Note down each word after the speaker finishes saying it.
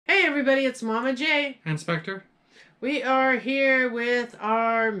everybody, it's Mama J. And Spectre. We are here with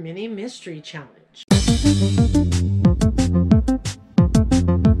our mini mystery challenge.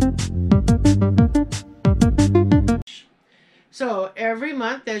 So every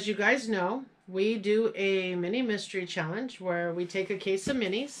month, as you guys know, we do a mini mystery challenge where we take a case of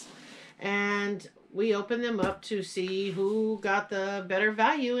minis and we open them up to see who got the better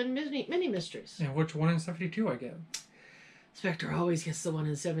value in mini mysteries. And which 1 in 72 I get. Spectre always gets the 1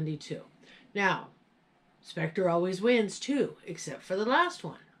 in 72. Now, Spectre always wins too, except for the last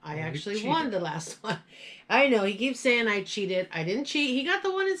one. I actually won the last one. I know, he keeps saying I cheated. I didn't cheat. He got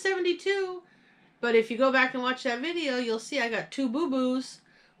the 1 in 72. But if you go back and watch that video, you'll see I got 2 boo-boos,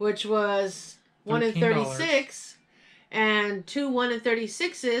 which was 1 in 36. And 2 1 in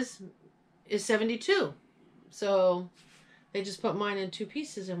 36s is 72. So they just put mine in 2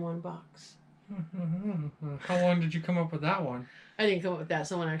 pieces in 1 box. How long did you come up with that one? I didn't come up with that.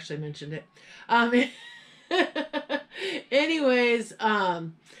 Someone actually mentioned it. Anyways,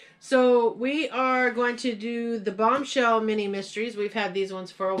 so we are going to do the Bombshell mini mysteries. We've had these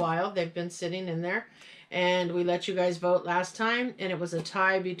ones for a while. They've been sitting in there. And we let you guys vote last time. And it was a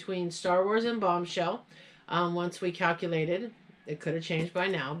tie between Star Wars and Bombshell. Once we calculated. It could have changed by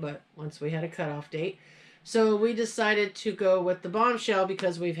now, but once we had a cutoff date. So we decided to go with the Bombshell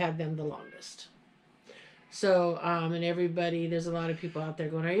because we've had them the longest. So, and everybody, there's a lot of people out there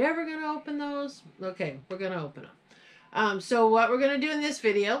going, are you ever going to open those? Okay, we're going to open them. So what we're going to do in this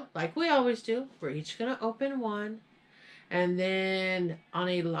video, like we always do, we're each going to open one. And then on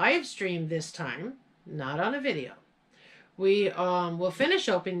a live stream this time, not on a video, we will finish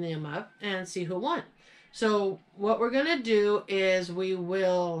opening them up and see who won. So what we're going to do is we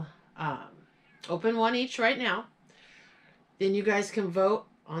will open one each right now. Then you guys can vote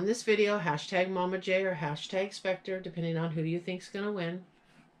on this video, hashtag Mama J or hashtag Spectre, depending on who you think's going to win.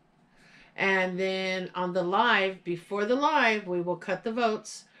 And then on the live, before the live, we will cut the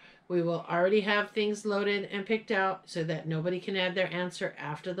votes. We will already have things loaded and picked out so that nobody can add their answer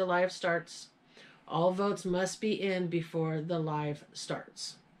after the live starts. All votes must be in before the live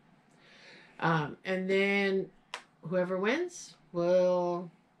starts. And then whoever wins will,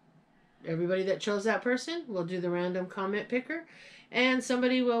 everybody that chose that person will do the random comment picker. And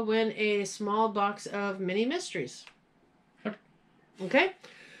somebody will win a small box of mini mysteries. Okay?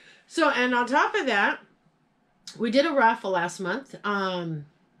 So, and on top of that, we did a raffle last month. It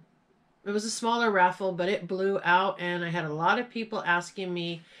was a smaller raffle, but it blew out. And I had a lot of people asking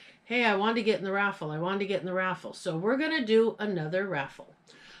me, hey, I wanted to get in the raffle. I wanted to get in the raffle. So we're going to do another raffle.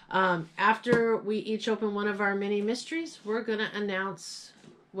 After we each open one of our mini mysteries, we're going to announce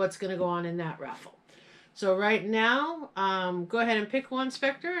what's going to go on in that raffle. So right now, go ahead and pick one,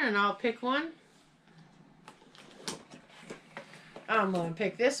 Spectre, and I'll pick one. I'm going to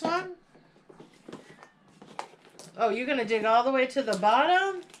pick this one. Oh, you're going to dig all the way to the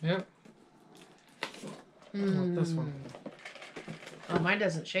bottom? Yep. This one. Oh, mine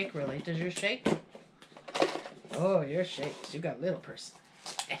doesn't shake really. Does yours shake? Oh, yours shakes. You got little person.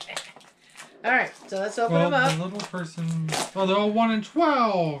 All right, so let's open them up. The little person. Oh, they're all 1 in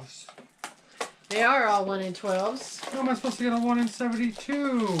 12s. They are all 1 in 12s. How am I supposed to get a 1 in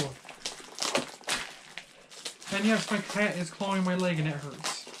 72? And yes, my cat is clawing my leg and it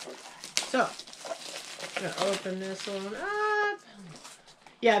hurts. So, I'm going to open this one up.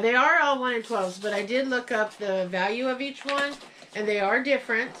 Yeah, they are all 1 in 12s, but I did look up the value of each one, and they are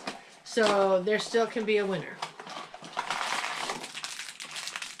different, so there still can be a winner.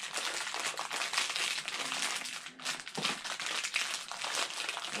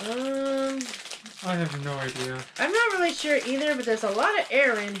 I have no idea. I'm not really sure either, but there's a lot of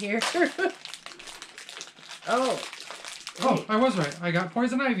air in here. Oh, I was right. I got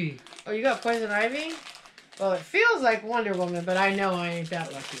Poison Ivy. Oh, you got Poison Ivy? Well, it feels like Wonder Woman, but I know I ain't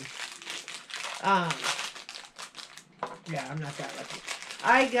that lucky. Yeah, I'm not that lucky.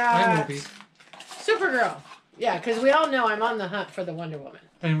 I got Supergirl. Yeah, because we all know I'm on the hunt for the Wonder Woman.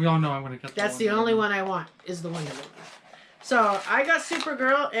 And we all know I'm going to get That's the only one I want, is the Wonder Woman. So, I got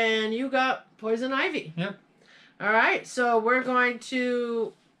Supergirl, and you got Poison Ivy. Yep. All right, so we're going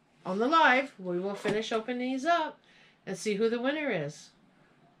to, on the live, we will finish opening these up and see who the winner is.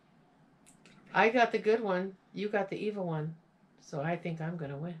 I got the good one. You got the evil one. So I think I'm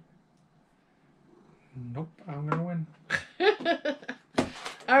going to win. Nope, I'm going to win.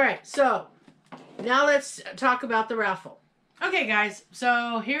 All right, so now let's talk about the raffle. Okay, guys,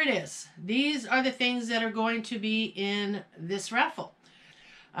 so here it is. These are the things that are going to be in this raffle.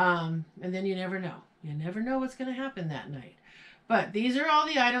 And then you never know. You never know what's going to happen that night. But these are all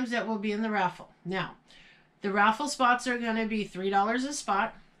the items that will be in the raffle. Now, the raffle spots are going to be $3 a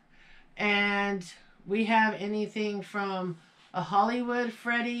spot. And we have anything from a Hollywood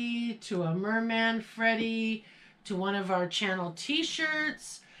Freddy to a Merman Freddy to one of our channel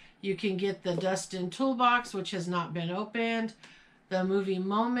t-shirts. You can get the Dustin Toolbox, which has not been opened. The movie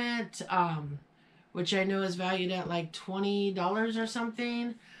Moment, which I know is valued at like $20 or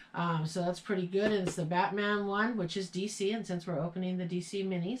something. So that's pretty good. And it's the Batman one, which is DC. And since we're opening the DC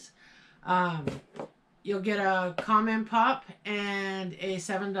minis, you'll get a common pop and a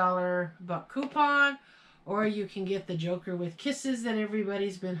 $7 buck coupon. Or you can get the Joker with Kisses that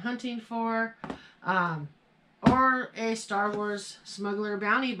everybody's been hunting for. Or a Star Wars Smuggler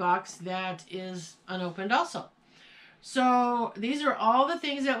Bounty box that is unopened also. So these are all the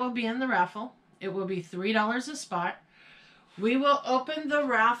things that will be in the raffle. It will be $3 a spot. We will open the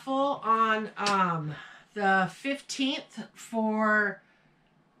raffle on the 15th for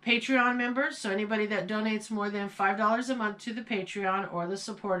Patreon members. So anybody that donates more than $5 a month to the Patreon or the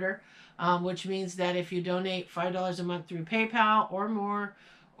supporter, which means that if you donate $5 a month through PayPal or more,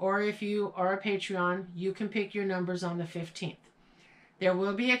 or if you are a Patreon, you can pick your numbers on the 15th. There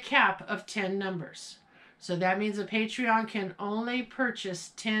will be a cap of 10 numbers. So that means a Patreon can only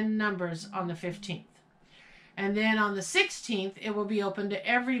purchase 10 numbers on the 15th. And then on the 16th, it will be open to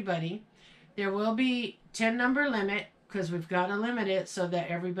everybody. There will be 10 number limit because we've got to limit it so that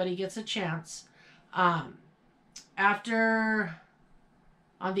everybody gets a chance. After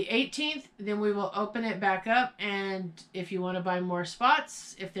on the 18th, then we will open it back up. And if you want to buy more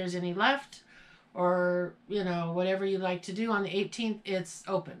spots, if there's any left, or, you know, whatever you like to do on the 18th, it's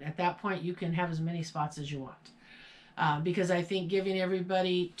open. At that point, you can have as many spots as you want. Because I think giving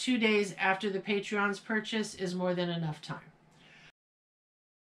everybody 2 days after the Patreon's purchase is more than enough time.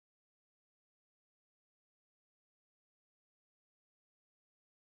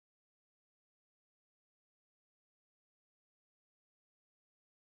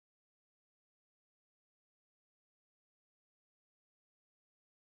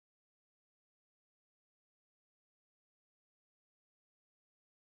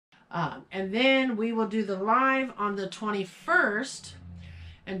 And then we will do the live on the 21st.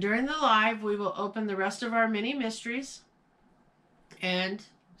 And during the live, we will open the rest of our mini mysteries and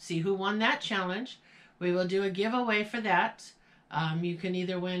see who won that challenge. We will do a giveaway for that. You can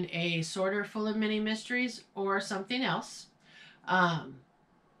either win a sorter full of mini mysteries or something else. And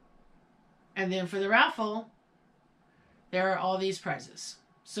then for the raffle, there are all these prizes.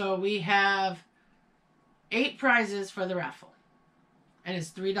 So we have 8 prizes for the raffle. And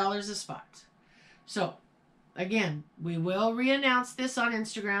it's $3 a spot. So, again, we will re-announce this on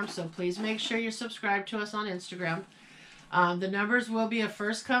Instagram, so please make sure you're subscribed to us on Instagram. The numbers will be a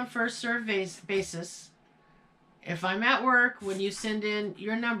first-come, first-served basis. If I'm at work, when you send in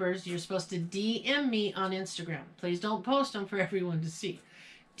your numbers, you're supposed to DM me on Instagram. Please don't post them for everyone to see.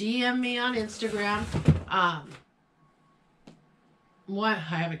 DM me on Instagram. I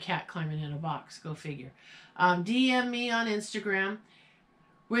have a cat climbing in a box. Go figure. DM me on Instagram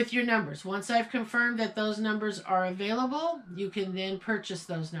with your numbers. Once I've confirmed that those numbers are available, you can then purchase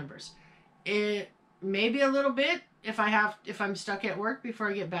those numbers. It may be a little bit if I'm stuck at work before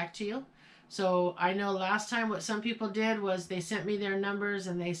I get back to you. So I know last time what some people did was they sent me their numbers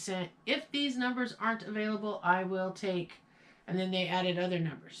and they sent, if these numbers aren't available, I will take, and then they added other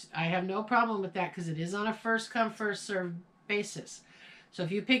numbers. I have no problem with that because it is on a first come, first served basis. So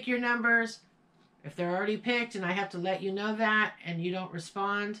if you pick your numbers, if they're already picked and I have to let you know that and you don't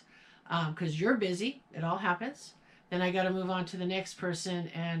respond because you're busy, it all happens, then I got to move on to the next person.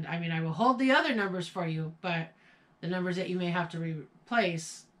 And I mean, I will hold the other numbers for you, but the numbers that you may have to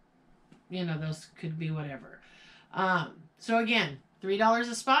replace, you know, those could be whatever. So again, $3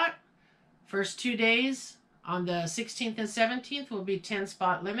 a spot. First 2 days on the 16th and 17th will be 10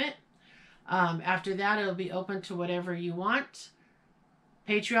 spot limit. After that, it'll be open to whatever you want.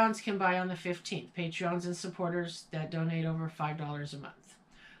 Patreons can buy on the 15th. Patreons and supporters that donate over $5 a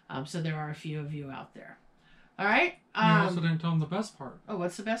month. So there are a few of you out there. All right. You also didn't tell them the best part. Oh,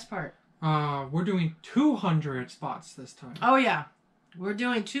 what's the best part? We're doing 200 spots this time. Oh, yeah. We're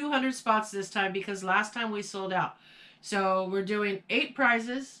doing 200 spots this time because last time we sold out. So we're doing 8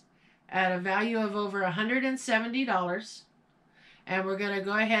 prizes at a value of over $170. And we're going to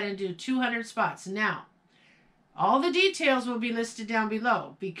go ahead and do 200 spots. Now, all the details will be listed down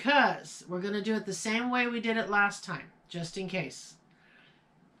below because we're going to do it the same way we did it last time, just in case.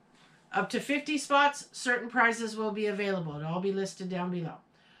 Up to 50 spots, certain prizes will be available. It'll all be listed down below.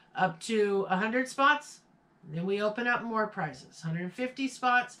 Up to 100 spots, then we open up more prizes. 150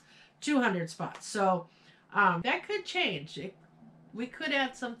 spots, 200 spots. So that could change. we could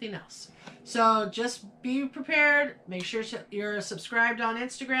add something else. So just be prepared. Make sure you're subscribed on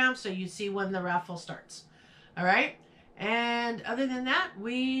Instagram so you see when the raffle starts. All right? And other than that,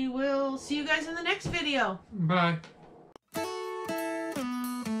 we will see you guys in the next video. Bye.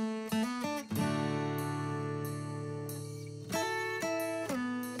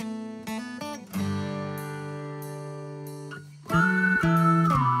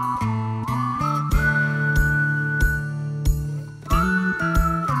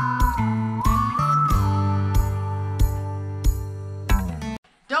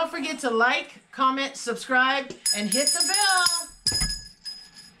 Don't forget to like, comment, subscribe, and hit the bell.